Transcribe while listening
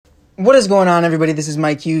What is going on, everybody? This is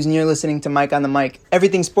Mike Hughes, and you're listening to Mike on the Mic,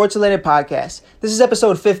 everything sports-related podcast. This is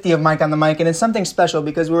episode 50 of Mike on the Mic, and it's something special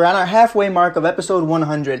because we're on our halfway mark of episode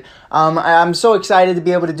 100. I'm so excited to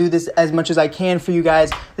be able to do this as much as I can for you guys.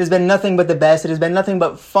 There's been nothing but the best. It has been nothing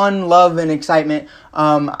but fun, love, and excitement.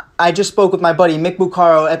 I just spoke with my buddy, Mick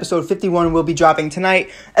Bucaro. Episode 51 will be dropping tonight.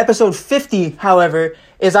 Episode 50, however,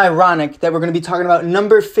 is ironic that we're going to be talking about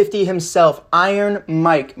number 50 himself, Iron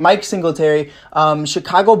Mike Singletary,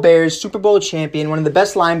 Chicago Bears Super Bowl champion, one of the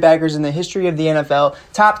best linebackers in the history of the NFL,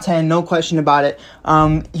 top 10, no question about it.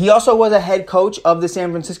 He also was a head coach of the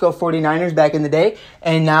San Francisco 49ers back in the day,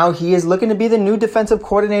 and now he is looking to be the new defensive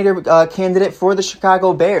coordinator candidate for the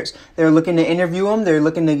Chicago Bears. They're looking to interview him. They're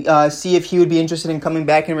looking to see if he would be interested in coming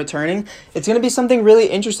back and returning. It's going to be something really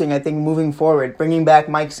interesting, I think, moving forward, bringing back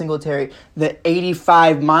Mike Singletary, the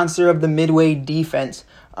 85 monster of the midway defense.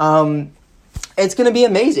 It's going to be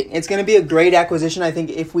amazing. It's going to be a great acquisition, I think,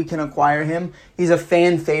 if we can acquire him. He's a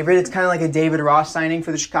fan favorite. It's kind of like a David Ross signing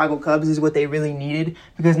for the Chicago Cubs is what they really needed,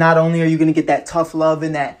 because not only are you going to get that tough love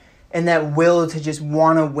and that will to just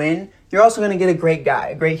want to win, you're also going to get a great guy,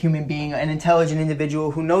 a great human being, an intelligent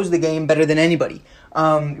individual who knows the game better than anybody.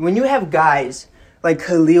 When you have guys like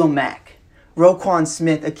Khalil Mack, Roquan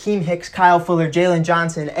Smith, Akeem Hicks, Kyle Fuller, Jalen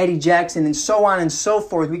Johnson, Eddie Jackson, and so on and so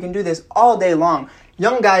forth. We can do this all day long.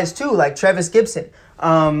 Young guys, too, like Travis Gibson,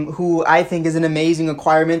 who I think is an amazing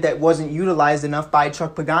acquirement that wasn't utilized enough by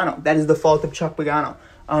Chuck Pagano. That is the fault of Chuck Pagano.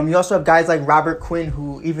 You also have guys like Robert Quinn,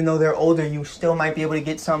 who, even though they're older, you still might be able to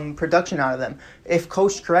get some production out of them if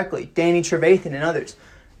coached correctly. Danny Trevathan and others.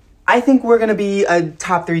 I think we're going to be a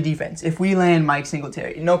top 3 defense if we land Mike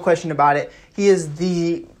Singletary. No question about it. He is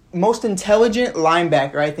the most intelligent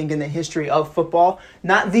linebacker, I think, in the history of football.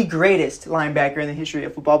 Not the greatest linebacker in the history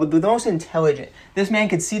of football, but the most intelligent. This man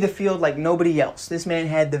could see the field like nobody else. This man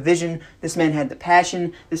had the vision. This man had the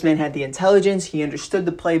passion. This man had the intelligence. He understood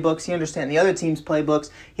the playbooks. He understood the other team's playbooks.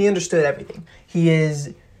 He understood everything. He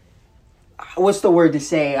is, what's the word to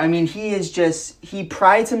say? I mean, he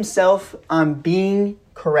prides himself on being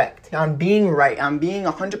correct, on being right, on being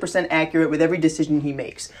 100% accurate with every decision he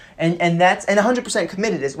makes. And 100%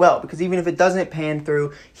 committed as well, because even if it doesn't pan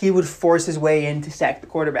through, he would force his way in to sack the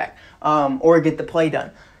quarterback or get the play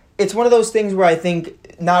done. It's one of those things where I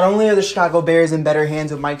think not only are the Chicago Bears in better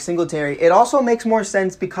hands with Mike Singletary, it also makes more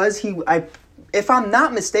sense because if I'm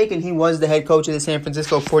not mistaken, he was the head coach of the San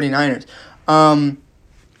Francisco 49ers.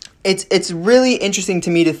 It's really interesting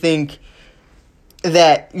to me to think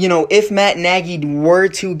that, if Matt Nagy were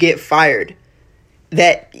to get fired,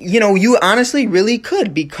 that, you honestly really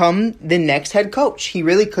could become the next head coach. He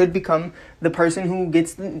really could become the person who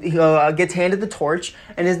gets handed the torch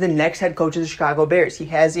and is the next head coach of the Chicago Bears. He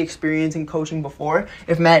has the experience in coaching before.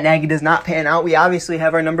 If Matt Nagy does not pan out, we obviously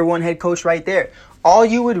have our number 1 head coach right there. All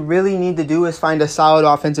you would really need to do is find a solid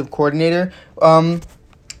offensive coordinator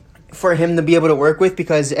for him to be able to work with,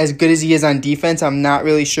 because as good as he is on defense, I'm not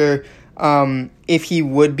really sure if he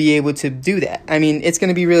would be able to do that. I mean, it's going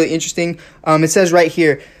to be really interesting. It says right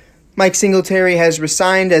here, Mike Singletary has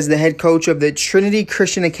resigned as the head coach of the Trinity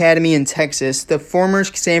Christian Academy in Texas. The former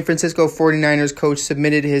San Francisco 49ers coach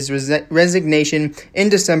submitted his resignation in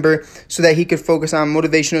December so that he could focus on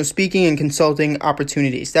motivational speaking and consulting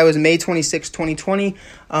opportunities. That was May 26, 2020.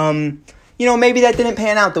 Maybe that didn't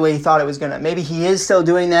pan out the way he thought it was going to. Maybe he is still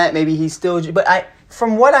doing that. Maybe he's still... But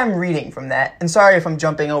from what I'm reading from that, and sorry if I'm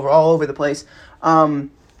jumping all over the place,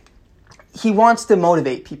 he wants to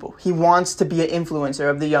motivate people. He wants to be an influencer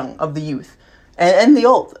of the young, of the youth, and the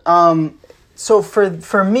old. So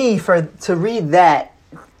for me, to read that,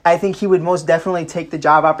 I think he would most definitely take the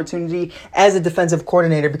job opportunity as a defensive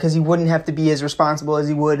coordinator, because he wouldn't have to be as responsible as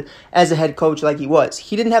he would as a head coach like he was.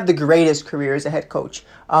 He didn't have the greatest career as a head coach.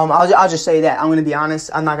 I'll just say that. I'm going to be honest.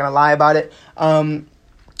 I'm not going to lie about it.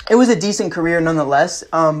 It was a decent career nonetheless,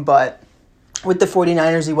 but with the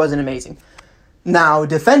 49ers, he wasn't amazing. Now,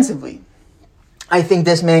 defensively, I think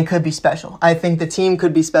this man could be special. I think the team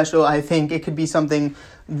could be special. I think it could be something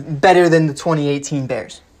better than the 2018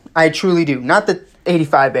 Bears. I truly do. Not the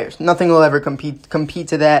 85 Bears. Nothing will ever compete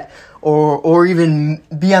to that or even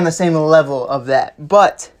be on the same level of that.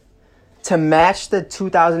 But to match the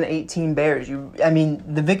 2018 Bears,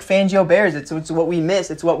 the Vic Fangio Bears, it's what we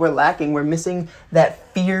miss. It's what we're lacking. We're missing that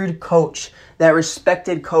feared coach, that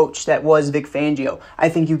respected coach that was Vic Fangio. I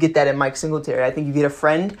think you get that in Mike Singletary. I think you get a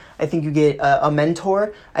friend. I think you get a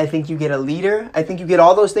mentor. I think you get a leader. I think you get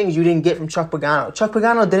all those things you didn't get from Chuck Pagano. Chuck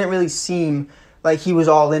Pagano didn't really seem like he was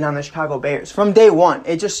all in on the Chicago Bears from day one.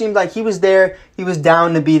 It just seemed like he was there. He was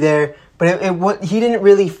down to be there. But he didn't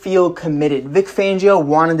really feel committed. Vic Fangio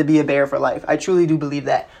wanted to be a Bear for life. I truly do believe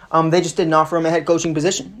that. They just didn't offer him a head coaching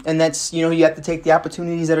position. And that's, you have to take the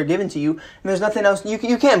opportunities that are given to you. And there's nothing else,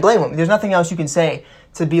 you can't blame him. There's nothing else you can say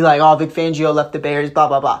to be like, oh, Vic Fangio left the Bears, blah,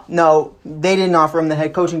 blah, blah. No, they didn't offer him the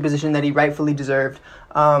head coaching position that he rightfully deserved.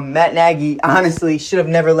 Matt Nagy, honestly, should have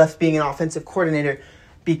never left being an offensive coordinator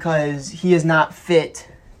because he is not fit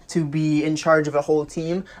to be in charge of a whole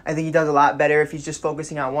team. I think he does a lot better if he's just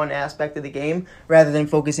focusing on one aspect of the game rather than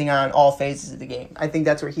focusing on all phases of the game. I think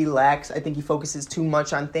that's where he lacks. I think he focuses too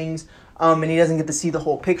much on things, and he doesn't get to see the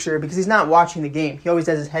whole picture because he's not watching the game. He always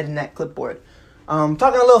has his head in that clipboard. Talking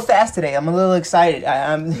a little fast today. I'm a little excited.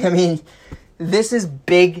 I mean, this is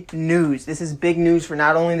big news. This is big news for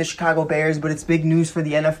not only the Chicago Bears, but it's big news for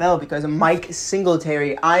the NFL because Mike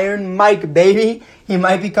Singletary, Iron Mike, baby, he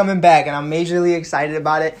might be coming back, and I'm majorly excited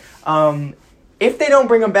about it. If they don't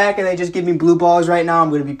bring him back and they just give me blue balls right now, I'm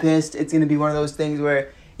going to be pissed. It's going to be one of those things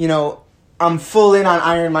where, I'm full in on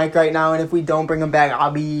Iron Mike right now, and if we don't bring him back, I'll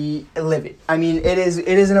be livid. I mean, it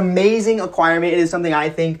is an amazing acquirement. It is something I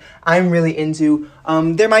think I'm really into.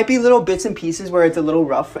 There might be little bits and pieces where it's a little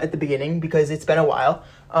rough at the beginning because it's been a while,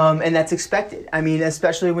 and that's expected. I mean,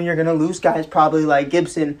 especially when you're going to lose guys probably like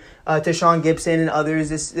Gibson, Tashawn Gibson and others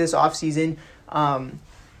this offseason.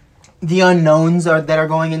 The unknowns that are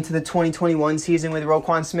going into the 2021 season with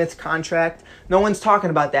Roquan Smith's contract. No one's talking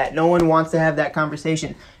about that. No one wants to have that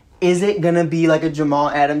conversation. Is it going to be like a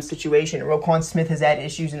Jamal Adams situation? Roquan Smith has had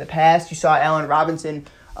issues in the past. You saw Allen Robinson,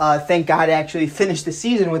 thank God, actually finish the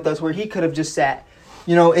season with us where he could have just sat.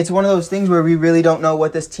 It's one of those things where we really don't know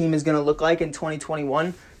what this team is going to look like in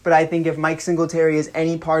 2021. But I think if Mike Singletary is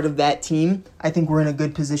any part of that team, I think we're in a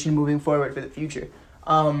good position moving forward for the future.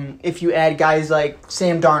 If you add guys like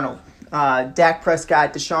Sam Darnold, Dak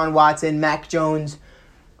Prescott, Deshaun Watson, Mac Jones,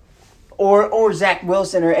 or Zach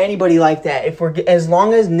Wilson or anybody like that, as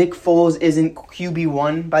long as Nick Foles isn't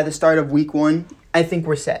QB1 by the start of week 1, I think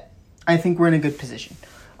we're set. I think we're in a good position.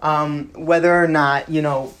 Whether or not,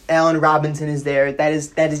 Allen Robinson is there, that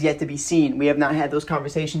is yet to be seen. We have not had those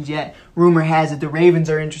conversations yet. Rumor has it the Ravens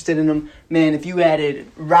are interested in him. Man, if you added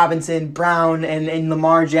Robinson, Brown, and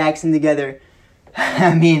Lamar Jackson together,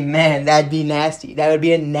 I mean, man, that'd be nasty. That would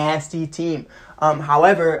be a nasty team.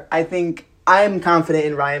 However, I think I am confident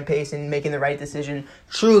in Ryan Pace and making the right decision.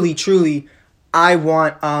 Truly, I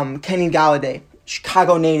want Kenny Golladay,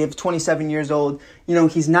 Chicago native, 27 years old.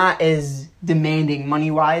 He's not as demanding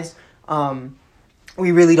money-wise.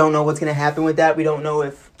 We really don't know what's going to happen with that. We don't know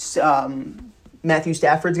if Matthew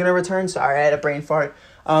Stafford's going to return. Sorry, I had a brain fart.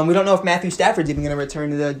 We don't know if Matthew Stafford's even going to return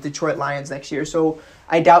to the Detroit Lions next year. So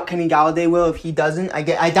I doubt Kenny Golladay will. If he doesn't,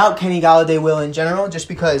 I doubt Kenny Golladay will in general, just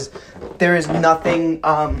because there is nothing.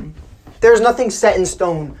 There's nothing set in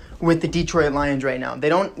stone with the Detroit Lions right now. They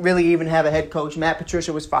don't really even have a head coach. Matt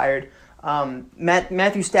Patricia was fired.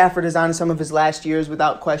 Matthew Stafford is on some of his last years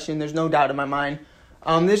without question. There's no doubt in my mind.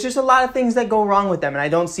 There's just a lot of things that go wrong with them, and I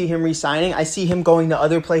don't see him re-signing. I see him going to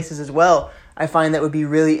other places as well. I find that would be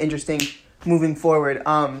really interesting moving forward.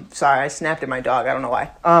 Sorry, I snapped at my dog. I don't know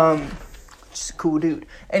why. Just a cool dude.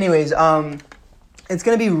 Anyways, it's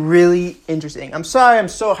going to be really interesting. I'm sorry I'm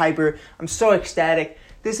so hyper. I'm so ecstatic.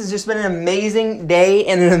 This has just been an amazing day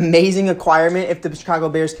and an amazing acquirement if the Chicago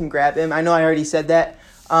Bears can grab him. I know I already said that.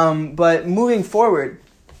 But moving forward,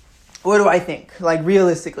 what do I think? Like,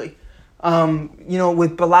 realistically,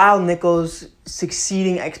 with Bilal Nichols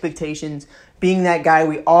succeeding expectations, being that guy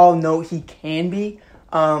we all know he can be,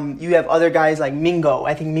 you have other guys like Mingo.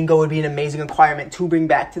 I think Mingo would be an amazing acquirement to bring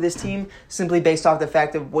back to this team simply based off the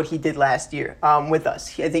fact of what he did last year with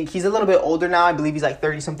us. I think he's a little bit older now. I believe he's like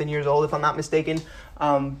 30-something years old, if I'm not mistaken.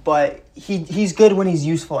 But he's good when he's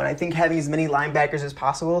useful, and I think having as many linebackers as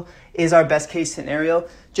possible is our best-case scenario.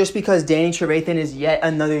 Just because Danny Trevathan is yet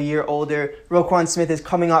another year older, Roquan Smith is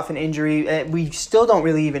coming off an injury we still don't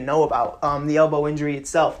really even know about, the elbow injury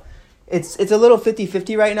itself. It's a little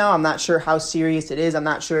 50-50 right now. I'm not sure how serious it is. I'm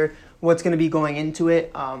not sure what's going to be going into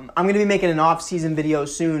it. I'm going to be making an off-season video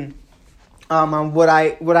soon on what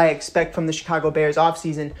I expect from the Chicago Bears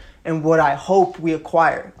off-season and what I hope we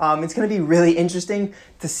acquire. It's going to be really interesting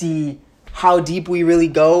to see how deep we really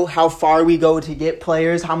go, how far we go to get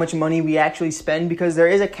players, how much money we actually spend, because there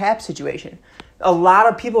is a cap situation. A lot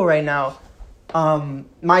of people right now,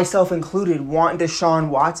 myself included, want Deshaun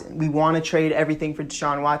Watson. We want to trade everything for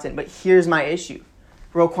Deshaun Watson. But here's my issue.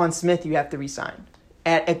 Roquan Smith, you have to re-sign.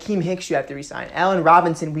 At Akeem Hicks, you have to re-sign. Allen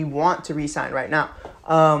Robinson, we want to re-sign right now.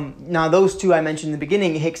 Now, those two I mentioned in the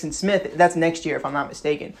beginning, Hicks and Smith, that's next year if I'm not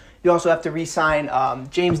mistaken. You also have to re-sign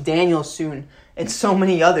James Daniels soon and so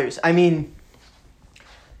many others. I mean,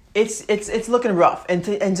 it's looking rough. And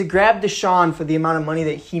to grab Deshaun for the amount of money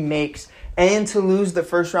that he makes and to lose the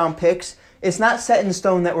first-round picks it's not set in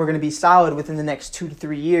stone that we're going to be solid within the next 2 to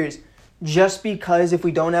 3 years just because if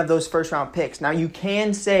we don't have those first-round picks. Now, you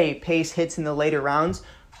can say Pace hits in the later rounds.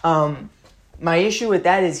 My issue with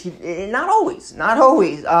that is not always.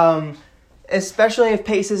 Especially if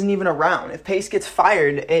Pace isn't even around. If Pace gets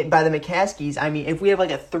fired by the McCaskies, I mean, if we have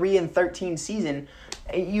like a 3-13 season,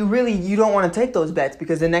 you don't want to take those bets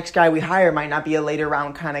because the next guy we hire might not be a later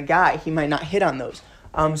round kind of guy. He might not hit on those.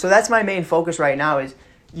 So that's my main focus right now is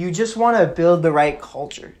you just want to build the right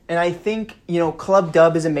culture. And I think, Club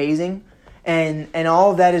Dub is amazing and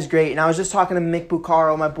all of that is great. And I was just talking to Mick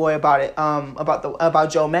Buccaro, my boy, about it,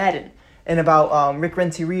 about Joe Madden and about Rick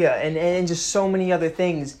Renteria and just so many other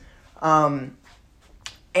things. And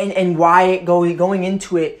why going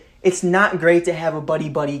into it, it's not great to have a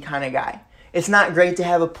buddy kind of guy. It's not great to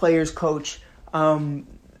have a player's coach that'll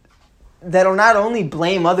not only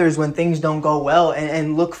blame others when things don't go well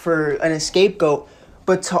and look for an scapegoat,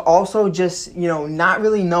 but to also just, not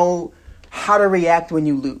really know how to react when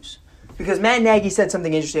you lose. Because Matt Nagy said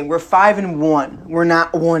something interesting. We're 5-1. We're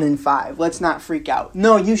not 1-5. Let's not freak out.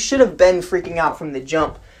 No, you should have been freaking out from the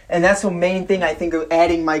jump. And that's the main thing I think of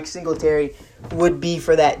adding Mike Singletary would be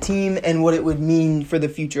for that team and what it would mean for the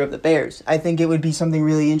future of the Bears. I think it would be something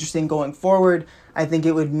really interesting going forward. I think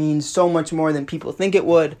it would mean so much more than people think it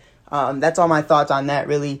would. That's all my thoughts on that,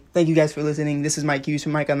 really. Thank you guys for listening. This is Mike Hughes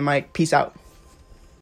from Mike on the Mic. Peace out.